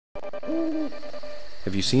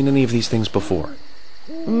Have you seen any of these things before?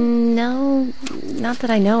 No, not that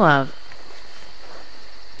I know of.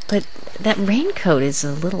 But that raincoat is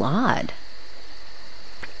a little odd.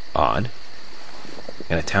 Odd?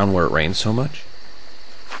 In a town where it rains so much?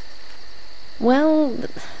 Well,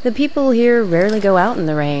 the people here rarely go out in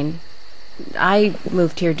the rain. I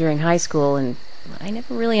moved here during high school, and I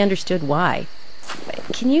never really understood why.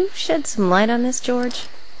 Can you shed some light on this, George?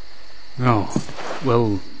 Oh,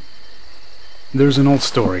 well, there's an old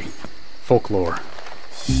story. Folklore.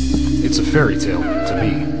 It's a fairy tale, to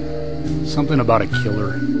me. Something about a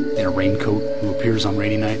killer in a raincoat who appears on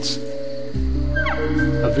rainy nights.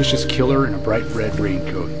 A vicious killer in a bright red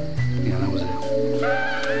raincoat. Yeah, that was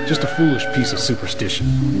it. Just a foolish piece of superstition.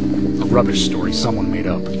 A rubbish story someone made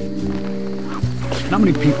up. Not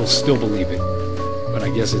many people still believe it, but I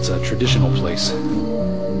guess it's a traditional place.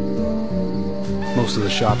 Most of the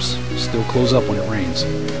shops still close up when it rains.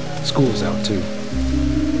 School's out, too.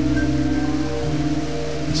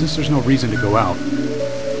 And since there's no reason to go out,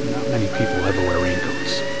 not many people ever wear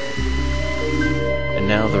raincoats. And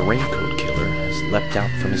now the raincoat killer has leapt out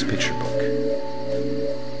from his picture book.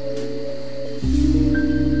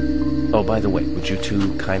 Oh, by the way, would you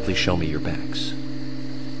two kindly show me your backs?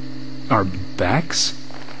 Our backs?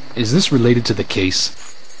 Is this related to the case?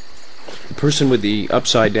 The person with the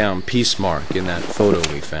upside-down peace mark in that photo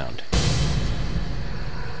we found.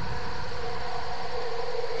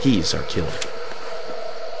 He's our killer.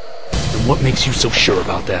 And what makes you so sure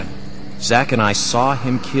about that? Zack and I saw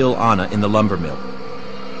him kill Anna in the lumber mill.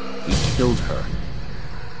 He killed her.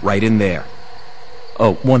 Right in there.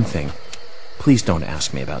 Oh, one thing. Please don't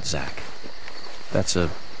ask me about Zack. That's a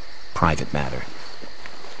private matter.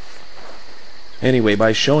 Anyway,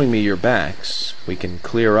 by showing me your backs, we can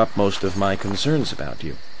clear up most of my concerns about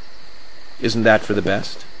you. Isn't that for the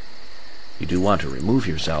best? You do want to remove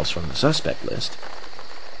yourselves from the suspect list.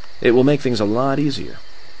 It will make things a lot easier.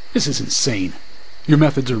 This is insane. Your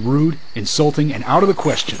methods are rude, insulting, and out of the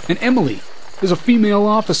question. And Emily is a female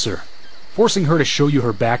officer. Forcing her to show you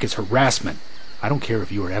her back is harassment. I don't care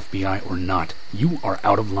if you are FBI or not. You are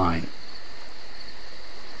out of line.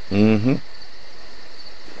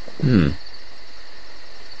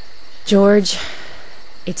 George,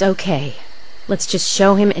 it's okay. Let's just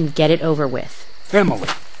show him and get it over with. Emily,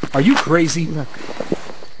 are you crazy? Look,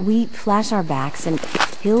 we flash our backs and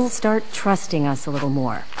he'll start trusting us a little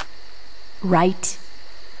more. Right?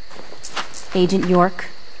 Agent York?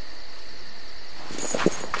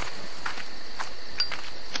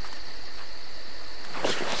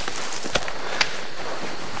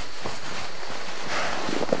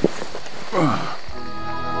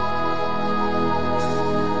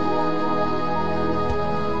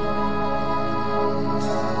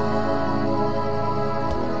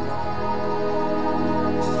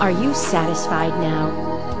 Are you satisfied now?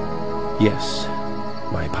 Yes.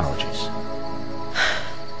 My apologies.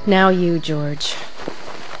 Now you, George.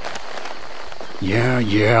 Yeah,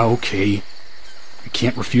 okay. I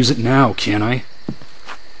can't refuse it now, can I?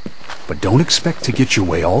 But don't expect to get your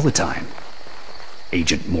way all the time,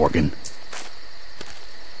 Agent Morgan.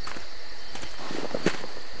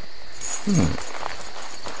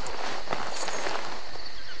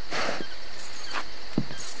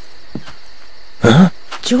 Huh?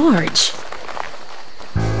 George!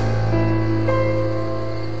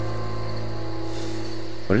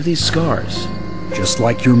 What are these scars? Just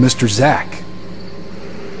like your Mr. Zack.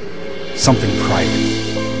 Something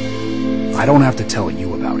private. I don't have to tell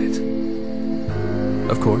you about it.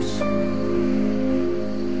 Of course.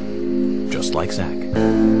 Just like Zack. We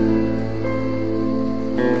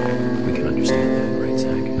can understand that, right,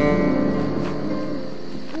 Zack?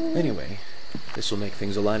 Anyway, this will make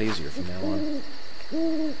things a lot easier from now on.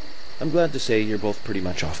 I'm glad to say you're both pretty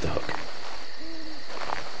much off the hook.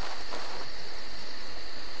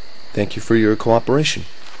 Thank you for your cooperation.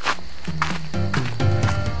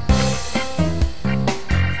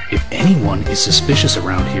 If anyone is suspicious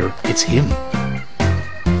around here, it's him.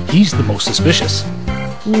 He's the most suspicious.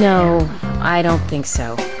 No, I don't think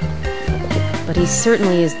so. But he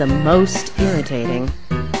certainly is the most irritating.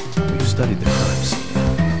 We've studied the crime scene.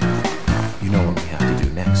 You know what we have to do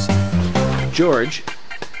next. George,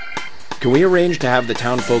 can we arrange to have the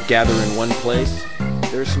townfolk gather in one place?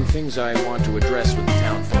 There are some things I want to address with the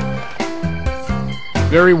townfolk.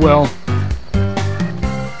 Very well.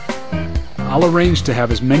 I'll arrange to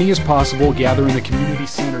have as many as possible gather in the community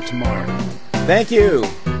center tomorrow. Thank you,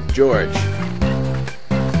 George.